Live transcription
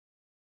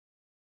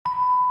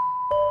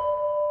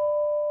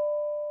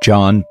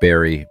John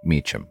Barry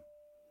Meacham.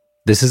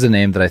 This is a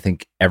name that I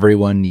think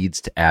everyone needs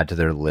to add to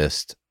their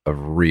list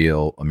of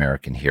real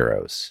American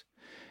heroes.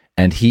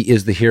 And he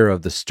is the hero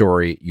of the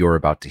story you're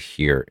about to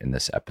hear in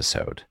this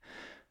episode.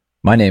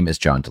 My name is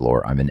John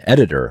Delore. I'm an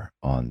editor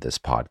on this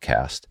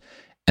podcast,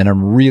 and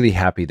I'm really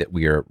happy that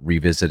we are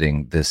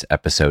revisiting this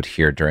episode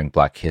here during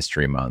Black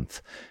History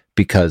Month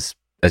because,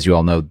 as you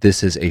all know,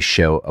 this is a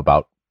show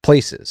about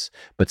places,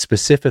 but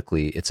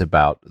specifically it's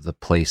about the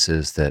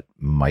places that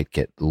might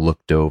get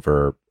looked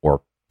over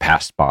or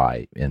passed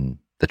by in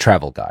the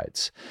travel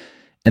guides.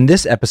 And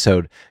this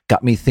episode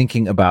got me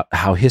thinking about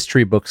how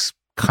history books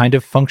kind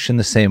of function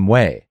the same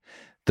way.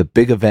 The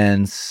big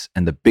events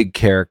and the big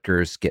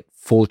characters get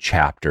full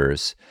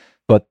chapters,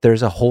 but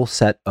there's a whole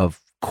set of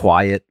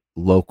quiet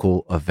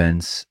local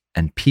events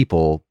and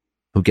people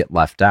who get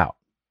left out.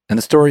 And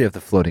the story of the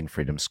Floating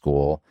Freedom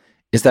School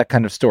is that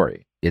kind of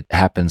story. It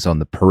happens on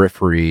the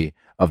periphery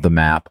of the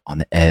map, on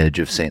the edge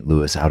of St.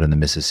 Louis out in the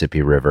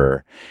Mississippi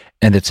River,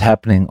 and it's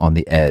happening on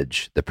the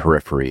edge, the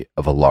periphery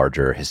of a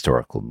larger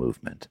historical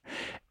movement.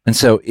 And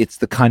so it's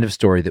the kind of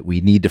story that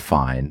we need to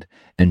find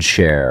and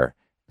share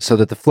so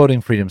that the Floating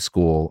Freedom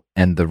School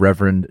and the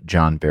Reverend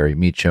John Barry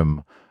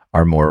Meacham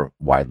are more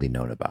widely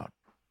known about.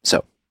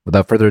 So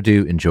without further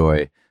ado,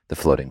 enjoy the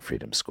Floating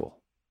Freedom School.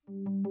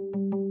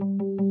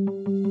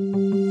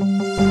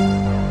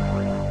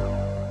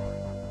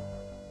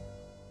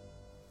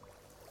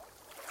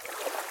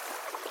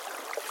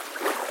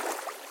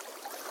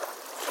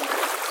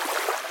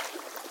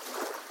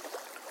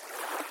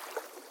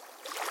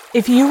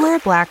 If you were a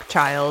black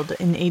child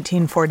in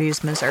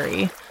 1840s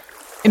Missouri,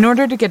 in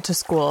order to get to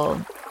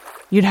school,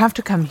 you'd have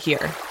to come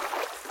here,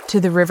 to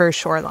the river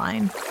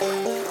shoreline.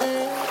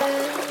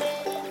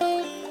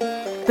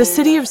 The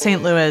city of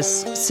St. Louis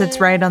sits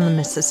right on the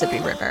Mississippi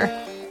River,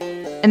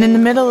 and in the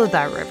middle of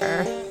that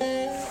river,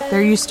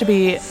 there used to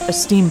be a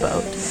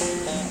steamboat.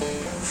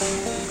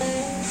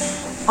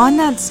 On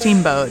that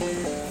steamboat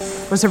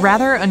was a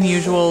rather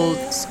unusual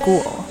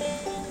school.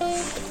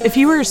 If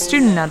you were a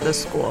student at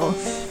this school,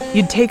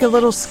 you'd take a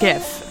little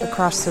skiff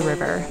across the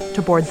river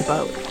to board the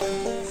boat.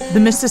 The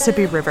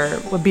Mississippi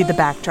River would be the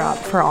backdrop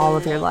for all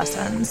of your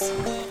lessons.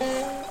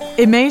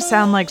 It may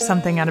sound like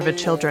something out of a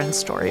children's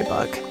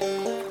storybook,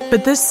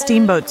 but this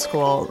steamboat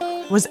school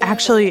was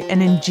actually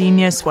an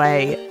ingenious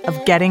way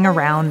of getting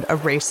around a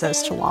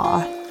racist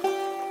law.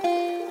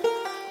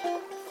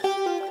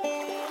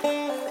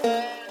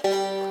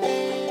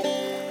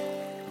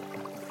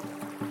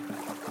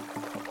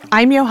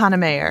 I'm Johanna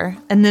Mayer,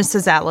 and this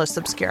is Atlas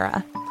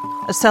Obscura,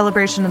 a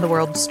celebration of the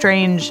world's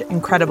strange,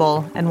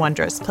 incredible, and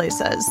wondrous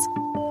places.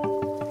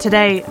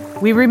 Today,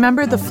 we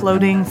remember the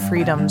Floating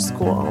Freedom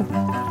School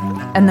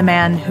and the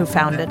man who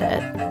founded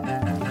it.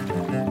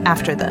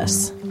 After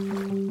this.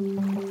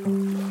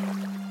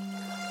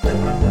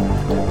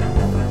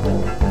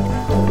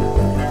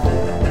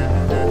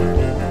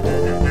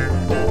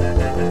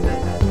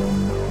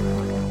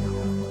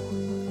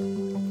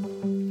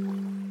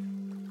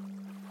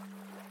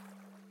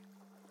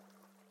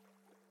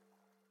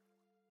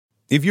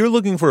 If you're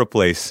looking for a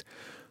place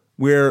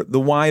where the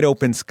wide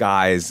open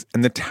skies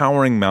and the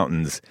towering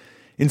mountains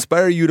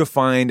inspire you to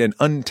find an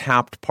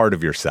untapped part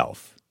of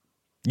yourself,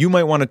 you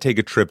might want to take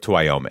a trip to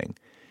Wyoming.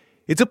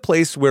 It's a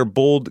place where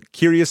bold,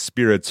 curious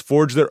spirits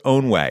forge their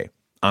own way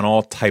on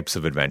all types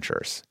of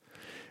adventures.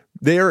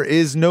 There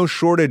is no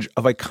shortage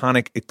of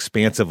iconic,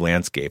 expansive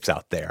landscapes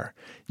out there.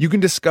 You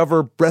can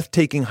discover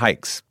breathtaking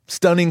hikes,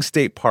 stunning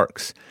state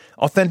parks,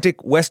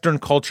 authentic Western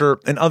culture,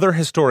 and other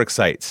historic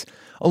sites,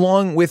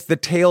 along with the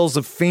tales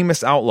of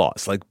famous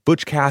outlaws like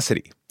Butch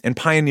Cassidy and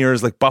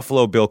pioneers like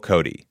Buffalo Bill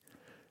Cody.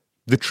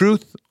 The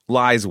truth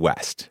lies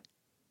west.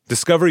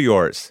 Discover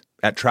yours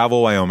at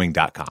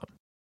travelwyoming.com.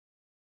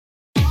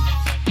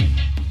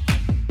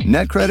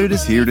 NetCredit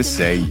is here to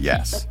say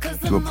yes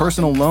to a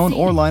personal loan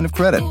or line of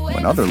credit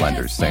when other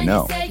lenders say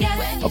no.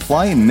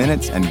 Apply in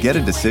minutes and get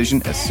a decision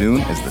as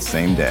soon as the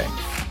same day.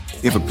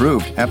 If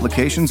approved,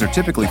 applications are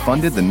typically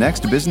funded the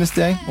next business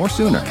day or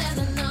sooner.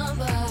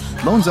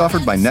 Loans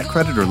offered by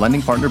NetCredit or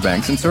lending partner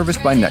banks and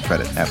serviced by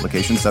NetCredit.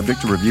 Application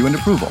subject to review and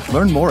approval.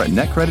 Learn more at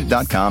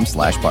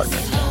netcredit.com/partner.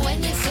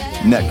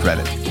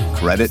 NetCredit.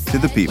 Credit to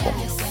the people.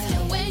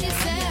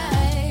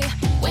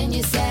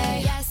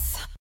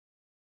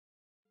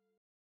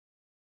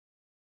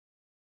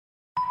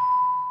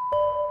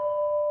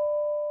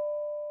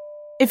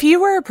 If you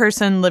were a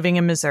person living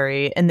in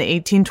Missouri in the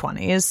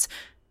 1820s,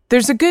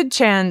 there's a good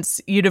chance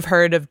you'd have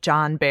heard of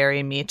John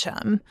Barry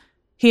Meacham.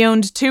 He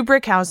owned 2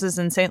 brick houses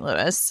in St.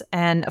 Louis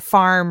and a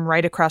farm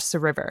right across the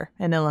river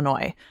in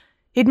Illinois.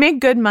 He'd made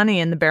good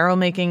money in the barrel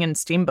making and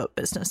steamboat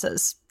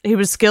businesses. He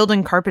was skilled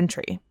in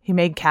carpentry. He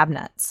made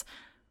cabinets.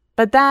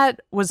 But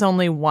that was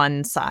only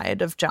one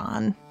side of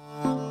John.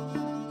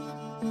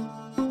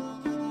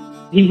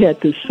 He had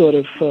this sort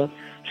of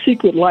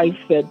secret life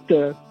that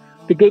the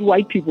good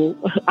white people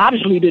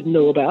obviously didn't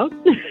know about.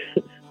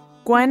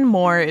 Gwen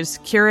Moore is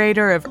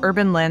curator of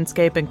urban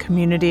landscape and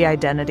community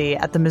identity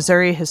at the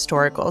Missouri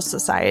Historical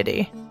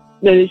Society.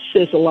 And it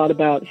says a lot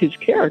about his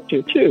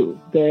character, too,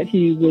 that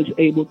he was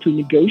able to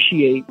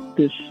negotiate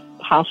this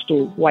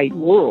hostile white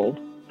world,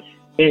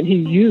 and he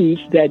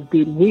used that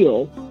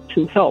goodwill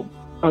to help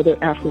other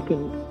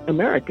African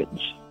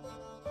Americans.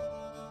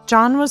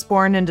 John was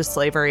born into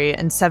slavery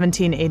in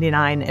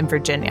 1789 in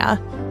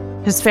Virginia.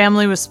 His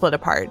family was split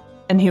apart,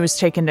 and he was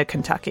taken to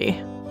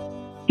Kentucky.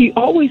 He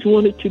always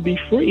wanted to be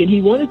free, and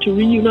he wanted to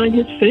reunite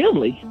his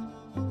family.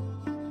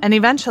 And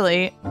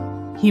eventually,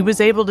 he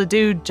was able to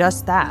do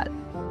just that.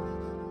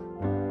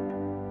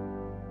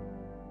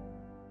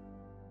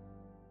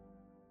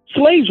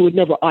 Slaves were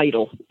never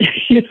idle,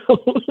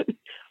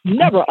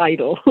 never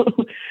idle.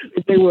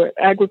 They were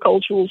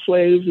agricultural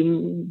slaves,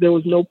 and there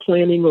was no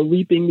planning or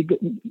reaping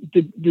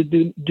to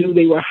do.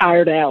 They were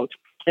hired out.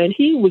 And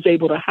he was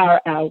able to hire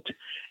out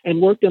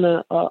and worked in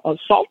a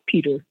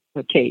saltpeter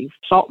cave,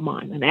 salt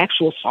mine, an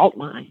actual salt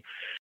mine,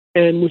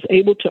 and was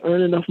able to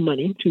earn enough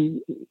money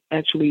to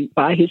actually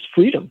buy his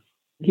freedom.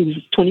 He was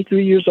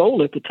 23 years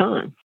old at the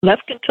time.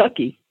 Left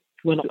Kentucky,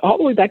 went all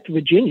the way back to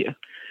Virginia.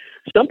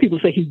 Some people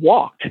say he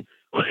walked,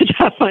 which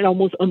I find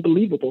almost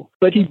unbelievable.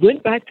 But he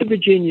went back to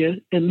Virginia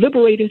and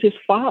liberated his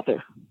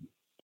father,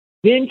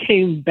 then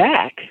came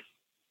back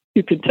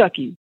to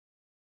Kentucky.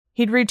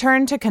 He'd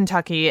returned to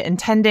Kentucky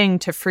intending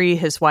to free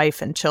his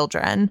wife and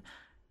children.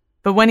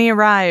 But when he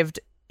arrived,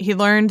 he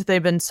learned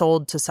they'd been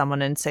sold to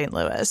someone in St.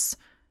 Louis.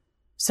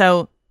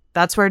 So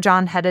that's where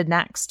John headed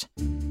next.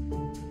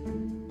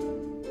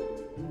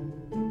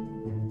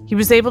 He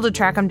was able to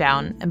track him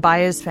down and buy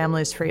his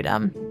family's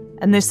freedom,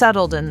 and they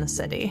settled in the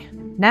city.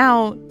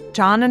 Now,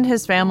 John and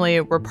his family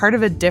were part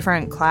of a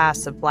different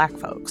class of Black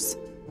folks.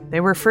 They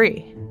were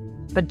free,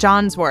 but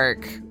John's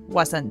work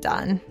wasn't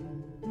done.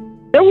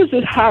 There was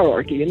this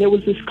hierarchy and there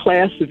was this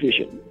class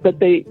division, but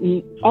they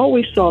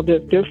always saw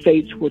that their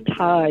fates were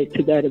tied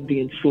to that of the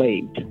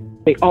enslaved.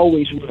 They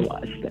always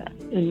realized that.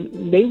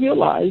 And they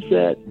realized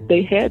that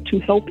they had to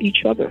help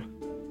each other.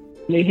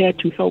 They had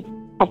to help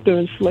their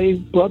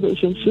enslaved brothers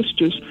and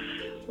sisters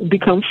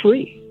become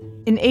free.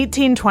 In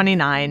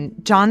 1829,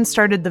 John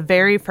started the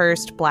very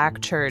first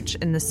Black church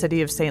in the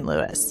city of St.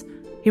 Louis.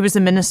 He was a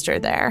minister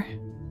there.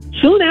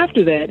 Soon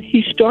after that,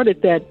 he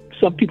started that,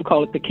 some people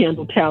call it the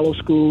Candle Tallow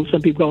School,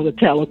 some people call it the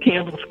Tallow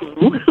Candle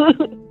School.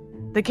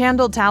 The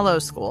Candle Tallow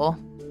School,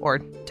 or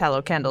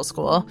Tallow Candle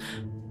School,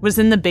 was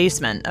in the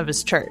basement of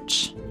his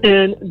church.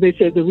 And they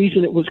said the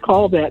reason it was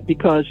called that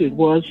because it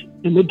was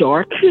in the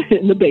dark,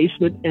 in the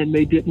basement, and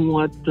they didn't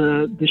want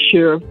the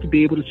sheriff to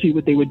be able to see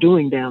what they were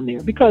doing down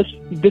there. Because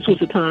this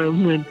was a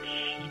time when,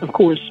 of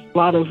course, a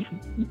lot of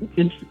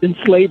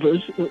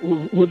enslavers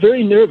were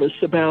very nervous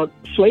about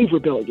slave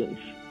rebellions.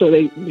 So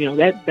they,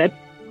 that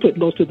put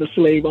most of the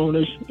slave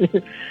owners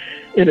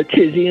in a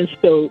tizzy, and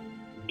so,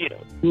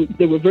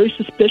 they were very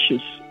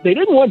suspicious. They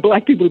didn't want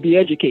Black people to be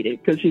educated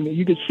because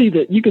you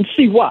can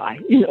see why.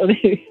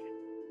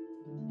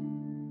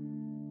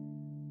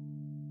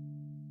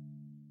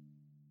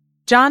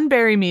 John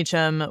Barry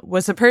Meacham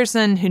was a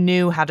person who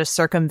knew how to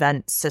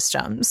circumvent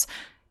systems,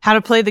 how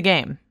to play the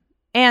game,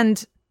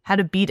 and how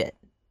to beat it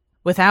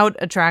without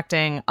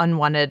attracting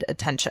unwanted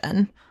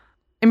attention.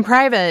 In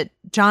private,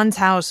 John's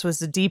house was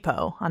a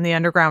depot on the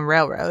Underground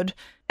Railroad,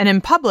 and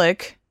in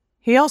public,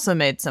 he also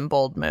made some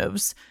bold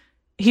moves.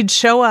 He'd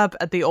show up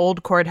at the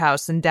old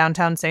courthouse in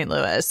downtown St.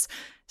 Louis,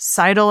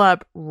 sidle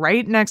up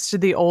right next to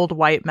the old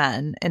white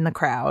men in the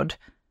crowd,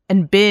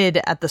 and bid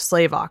at the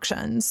slave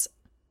auctions.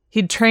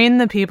 He'd train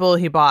the people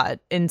he bought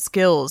in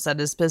skills at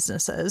his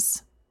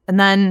businesses, and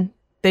then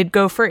they'd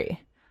go free.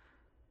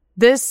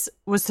 This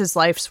was his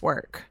life's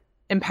work,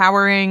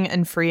 empowering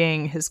and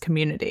freeing his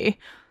community.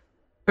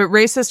 But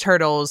racist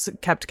hurdles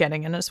kept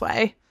getting in his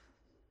way.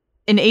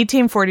 In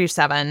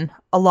 1847,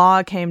 a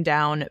law came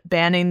down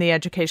banning the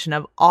education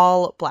of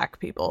all Black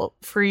people,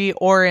 free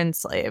or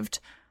enslaved.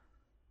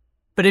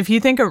 But if you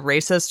think a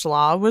racist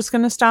law was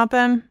going to stop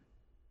him,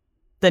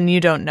 then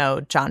you don't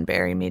know John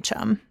Barry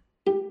Meacham.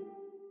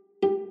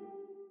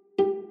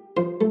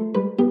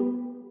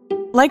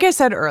 Like I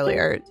said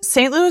earlier,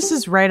 St. Louis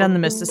is right on the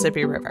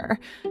Mississippi River.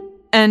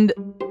 And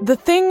the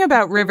thing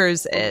about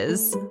rivers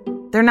is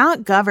they're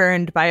not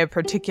governed by a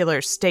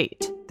particular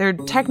state. They're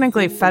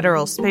technically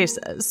federal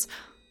spaces,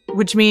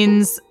 which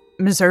means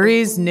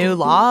Missouri's new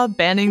law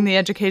banning the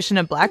education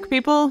of Black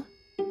people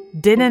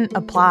didn't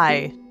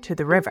apply to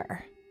the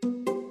river.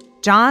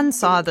 John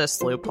saw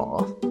this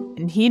loophole,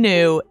 and he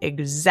knew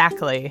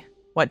exactly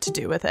what to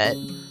do with it.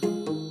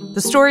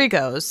 The story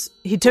goes,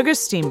 he took a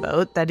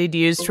steamboat that he'd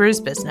used for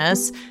his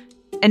business,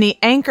 and he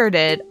anchored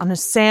it on a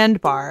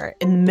sandbar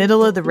in the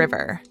middle of the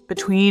river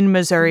between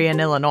Missouri and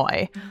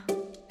Illinois.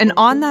 And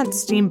on that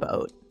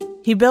steamboat,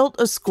 he built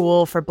a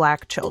school for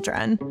Black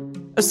children,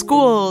 a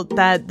school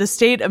that the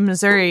state of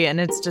Missouri and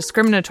its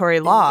discriminatory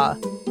law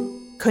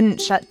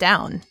couldn't shut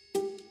down.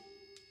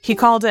 He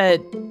called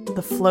it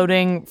the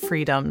Floating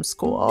Freedom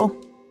School.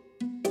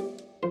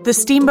 The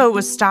steamboat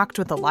was stocked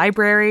with a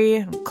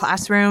library,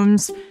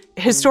 classrooms,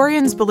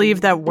 Historians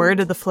believe that word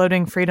of the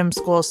Floating Freedom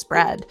School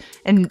spread,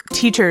 and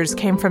teachers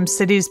came from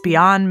cities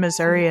beyond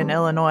Missouri and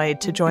Illinois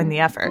to join the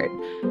effort.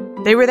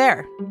 They were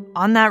there,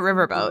 on that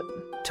riverboat,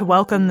 to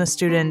welcome the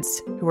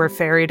students who were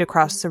ferried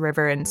across the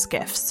river in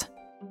skiffs.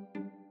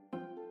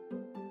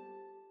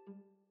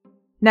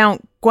 Now,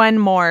 Gwen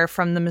Moore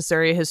from the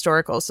Missouri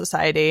Historical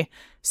Society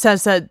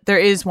says that there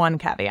is one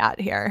caveat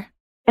here.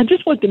 I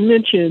just want to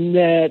mention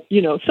that,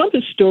 some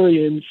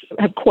historians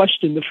have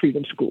questioned the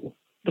Freedom School,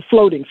 the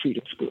Floating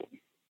Freedom School.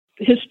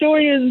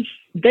 Historians,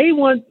 they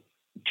want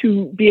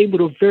to be able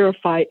to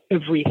verify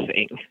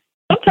everything.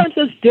 Sometimes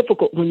that's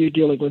difficult when you're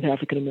dealing with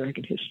African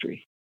American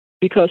history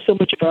because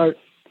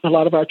a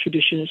lot of our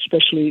tradition,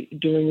 especially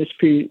during this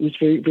period, was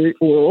very, very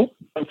oral.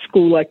 A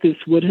school like this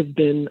would have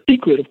been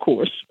secret, of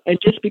course. And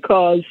just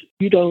because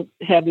you don't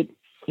have it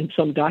in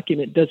some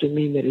document doesn't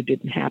mean that it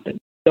didn't happen.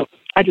 So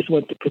I just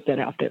wanted to put that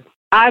out there.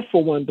 I,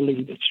 for one,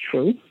 believe it's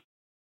true.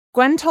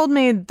 Gwen told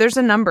me there's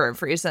a number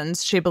of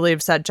reasons she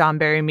believes that John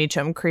Barry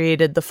Meacham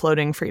created the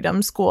Floating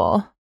Freedom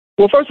School.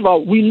 Well, first of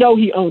all, we know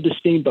he owned a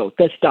steamboat.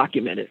 That's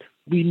documented.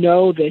 We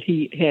know that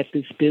he had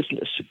this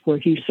business where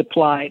he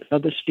supplied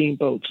other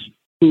steamboats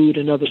food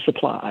and other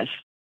supplies.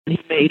 He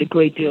made a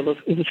great deal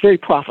it was very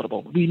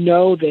profitable. We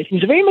know that he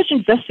was very much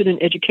invested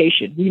in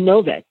education. We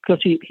know that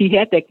because he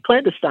had that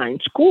clandestine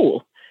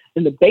school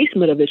in the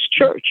basement of his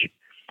church,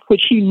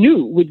 which he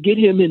knew would get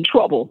him in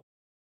trouble.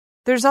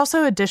 There's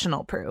also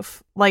additional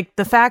proof, like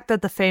the fact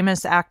that the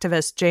famous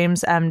activist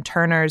James M.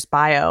 Turner's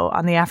bio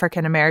on the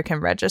African American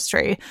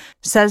Registry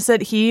says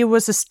that he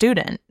was a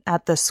student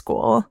at this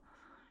school.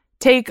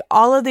 Take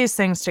all of these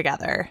things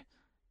together,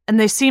 and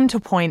they seem to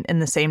point in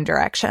the same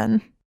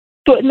direction.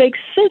 So it makes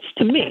sense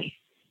to me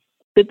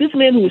that this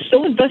man who was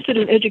so invested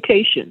in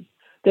education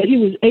that he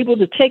was able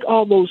to take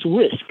all those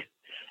risks.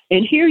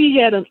 And here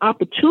he had an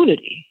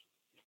opportunity.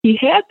 He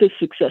had this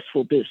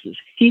successful business.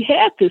 He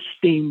had this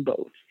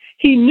steamboat.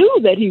 He knew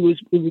that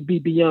it would be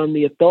beyond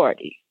the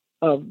authority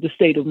of the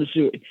state of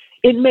Missouri.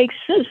 It makes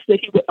sense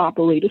that he would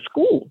operate a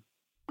school.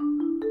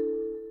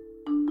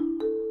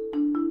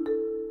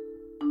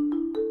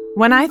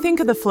 When I think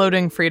of the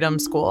Floating Freedom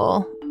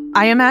School,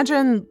 I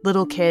imagine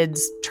little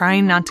kids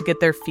trying not to get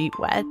their feet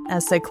wet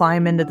as they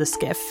climb into the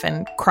skiff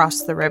and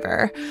cross the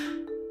river.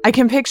 I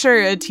can picture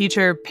a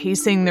teacher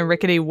pacing the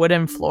rickety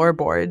wooden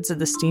floorboards of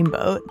the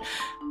steamboat.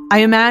 I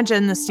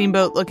imagine the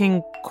steamboat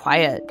looking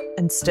quiet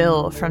and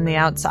still from the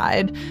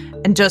outside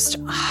and just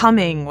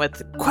humming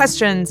with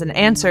questions and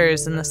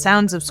answers and the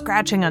sounds of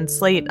scratching on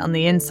slate on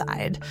the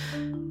inside.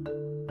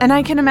 And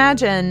I can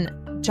imagine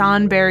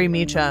John Barry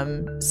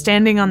Meacham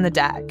standing on the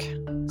deck,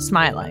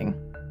 smiling,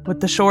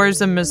 with the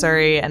shores of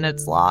Missouri and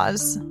its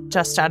laws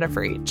just out of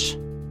reach.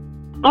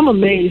 I'm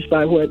amazed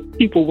by what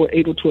people were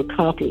able to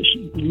accomplish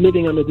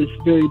living under this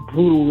very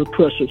brutal,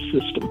 repressive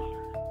system.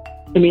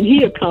 I mean,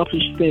 he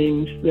accomplished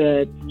things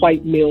that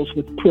white males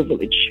with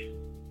privilege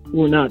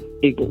were not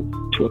able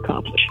to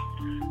accomplish.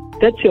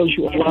 That tells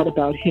you a lot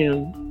about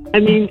him. I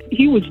mean,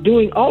 he was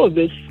doing all of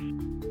this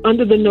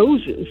under the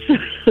noses.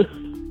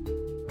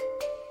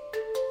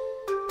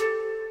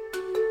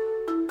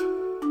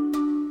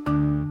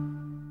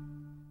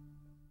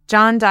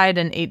 John died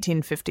in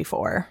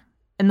 1854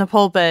 in the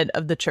pulpit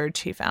of the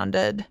church he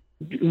founded.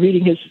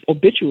 Reading his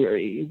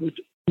obituary, it was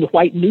in the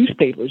white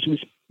newspapers, it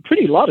was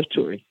pretty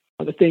laudatory.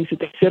 The things that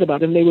they said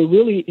about him. They were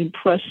really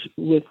impressed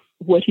with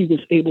what he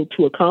was able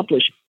to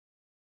accomplish.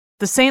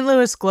 The St.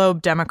 Louis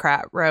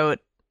Globe-Democrat wrote,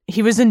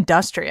 "He was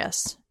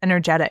industrious,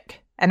 energetic,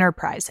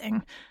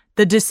 enterprising.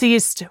 The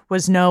deceased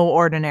was no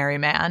ordinary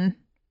man."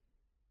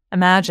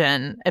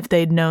 Imagine if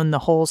they'd known the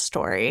whole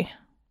story.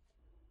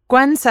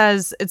 Gwen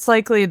says it's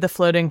likely the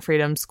Floating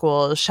Freedom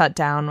School shut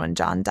down when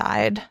John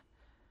died.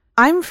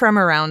 I'm from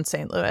around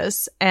St.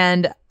 Louis,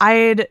 and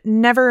I'd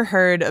never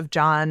heard of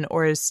John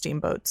or his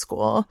steamboat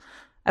school.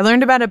 I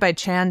learned about it by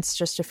chance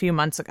just a few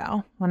months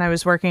ago when I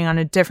was working on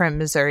a different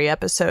Missouri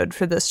episode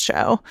for this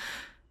show.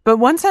 But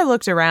once I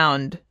looked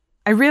around,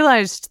 I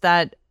realized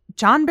that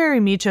John Barry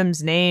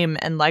Meacham's name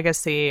and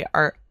legacy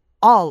are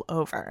all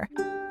over.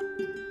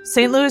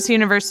 St. Louis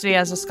University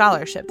has a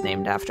scholarship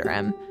named after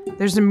him.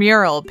 There's a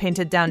mural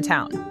painted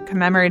downtown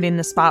commemorating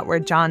the spot where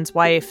John's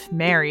wife,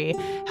 Mary,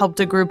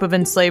 helped a group of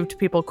enslaved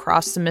people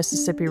cross the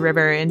Mississippi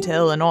River into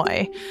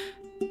Illinois.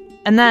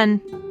 And then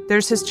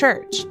there's his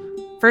church,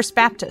 First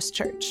Baptist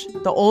Church,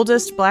 the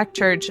oldest black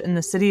church in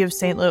the city of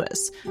St.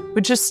 Louis,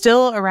 which is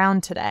still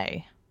around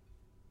today.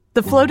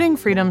 The Floating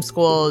Freedom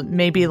School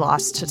may be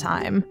lost to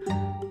time,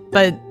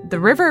 but the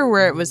river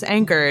where it was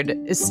anchored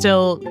is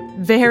still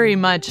very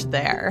much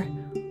there.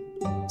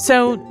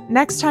 So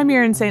next time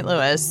you're in St.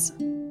 Louis,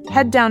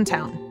 head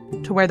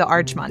downtown to where the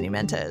Arch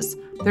Monument is.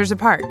 There's a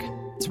park.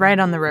 It's right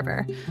on the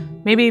river.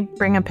 Maybe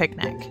bring a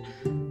picnic.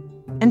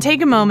 And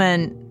take a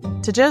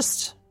moment to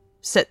just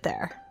sit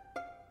there.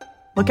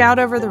 Look out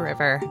over the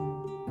river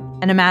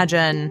and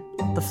imagine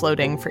the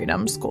Floating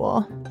Freedom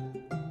School.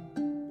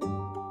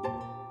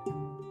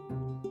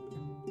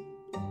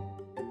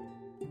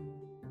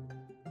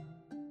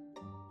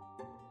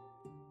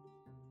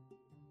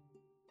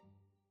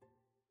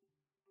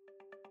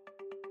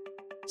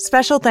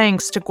 Special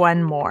thanks to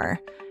Gwen Moore.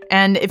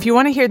 And if you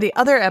want to hear the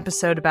other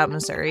episode about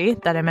Missouri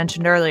that I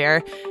mentioned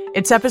earlier,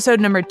 it's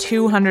episode number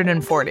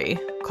 240,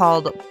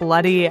 called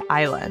Bloody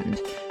Island.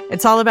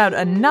 It's all about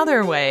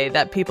another way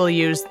that people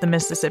use the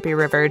Mississippi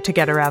River to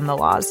get around the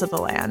laws of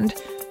the land.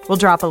 We'll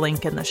drop a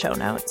link in the show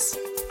notes.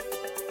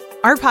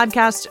 Our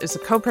podcast is a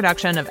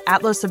co-production of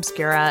Atlas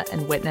Obscura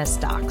and Witness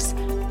Docs.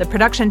 The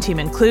production team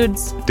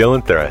includes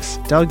Dylan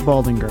Thuras, Doug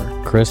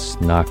Baldinger, Chris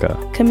Naka,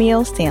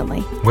 Camille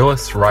Stanley,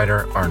 Willis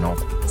Ryder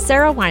Arnold,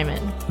 Sarah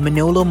Wyman,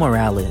 Manolo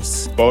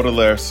Morales,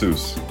 Baudelaire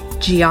Seuss,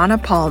 Gianna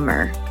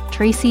Palmer,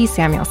 Tracy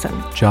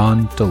Samuelson,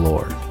 John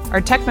Delore.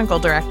 Our technical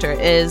director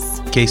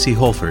is Casey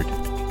Holford.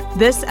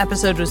 This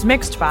episode was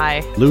mixed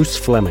by Luce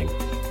Fleming.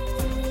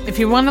 If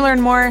you want to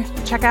learn more,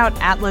 check out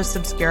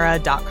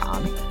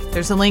atlasobscura.com.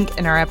 There's a link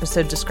in our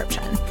episode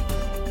description.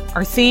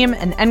 Our theme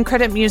and end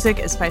credit music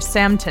is by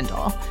Sam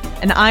Tyndall,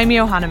 and I'm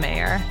Johanna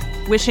Mayer,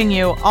 wishing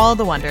you all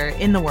the wonder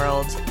in the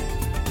world.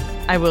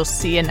 I will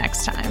see you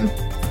next time.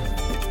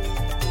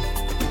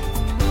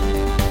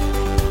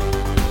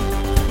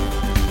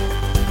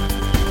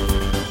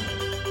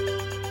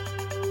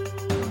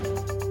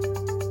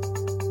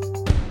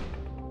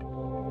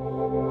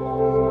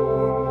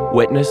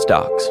 Witness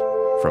Docs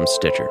from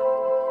Stitcher.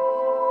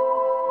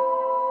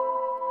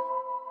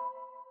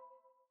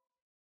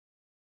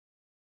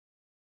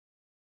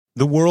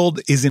 The world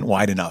isn't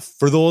wide enough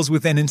for those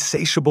with an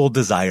insatiable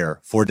desire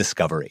for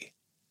discovery.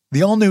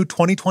 The all-new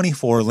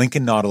 2024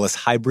 Lincoln Nautilus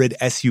Hybrid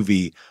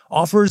SUV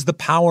offers the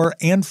power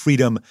and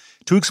freedom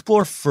to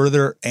explore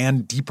further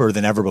and deeper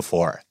than ever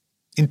before.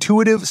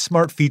 Intuitive,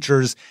 smart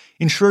features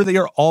ensure that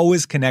you're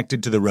always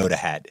connected to the road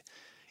ahead.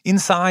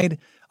 Inside,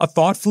 a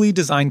thoughtfully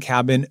designed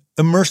cabin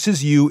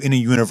immerses you in a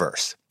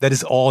universe that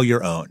is all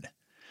your own.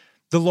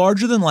 The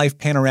larger-than-life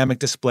panoramic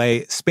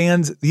display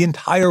spans the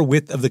entire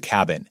width of the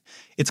cabin.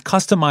 It's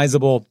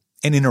customizable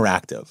and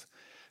interactive.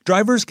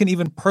 Drivers can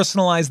even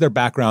personalize their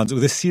backgrounds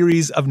with a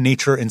series of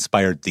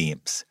nature-inspired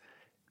themes.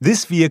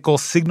 This vehicle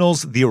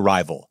signals the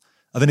arrival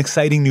of an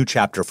exciting new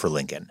chapter for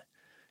Lincoln.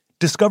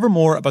 Discover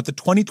more about the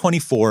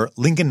 2024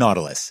 Lincoln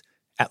Nautilus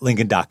at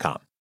Lincoln.com.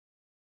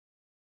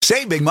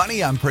 Save big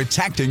money on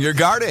protecting your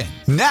garden.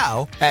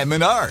 Now at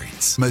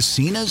Menards.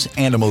 Messina's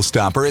Animal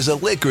Stopper is a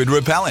liquid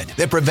repellent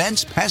that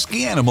prevents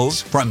pesky animals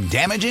from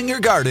damaging your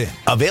garden.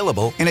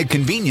 Available in a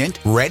convenient,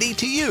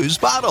 ready-to-use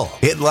bottle.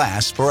 It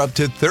lasts for up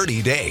to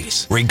 30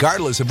 days,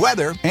 regardless of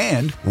weather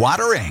and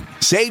watering.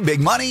 Save big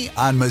money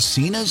on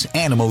Messina's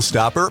Animal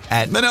Stopper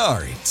at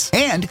Menards.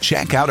 And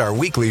check out our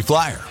weekly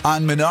flyer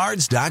on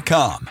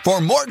Menards.com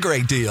for more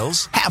great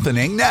deals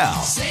happening now.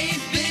 Save